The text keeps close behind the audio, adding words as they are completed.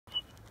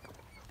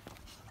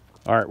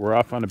All right, we're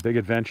off on a big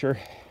adventure.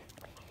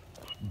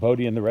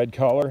 Bodie in the red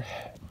collar,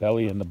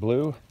 Belly in the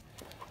blue.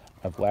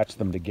 I've latched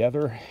them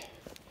together.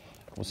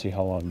 We'll see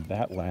how long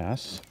that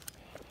lasts.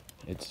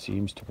 It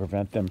seems to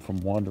prevent them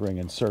from wandering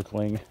and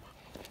circling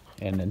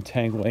and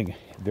entangling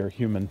their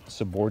human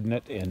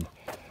subordinate in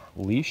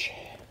leash.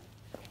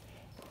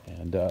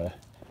 And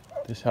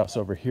this house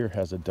over here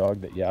has a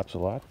dog that yaps a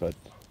lot, but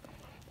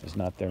is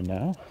not there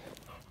now.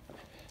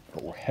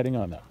 But we're heading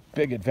on a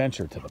big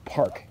adventure to the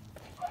park.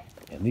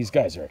 And these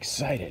guys are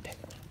excited.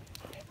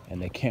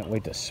 And they can't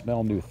wait to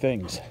smell new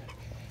things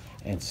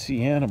and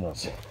see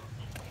animals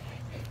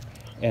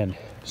and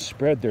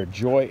spread their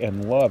joy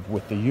and love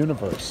with the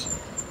universe.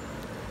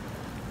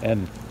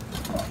 And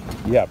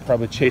yeah,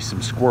 probably chase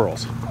some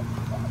squirrels.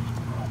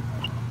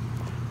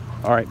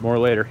 All right, more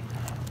later.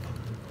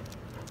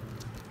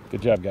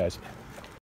 Good job, guys.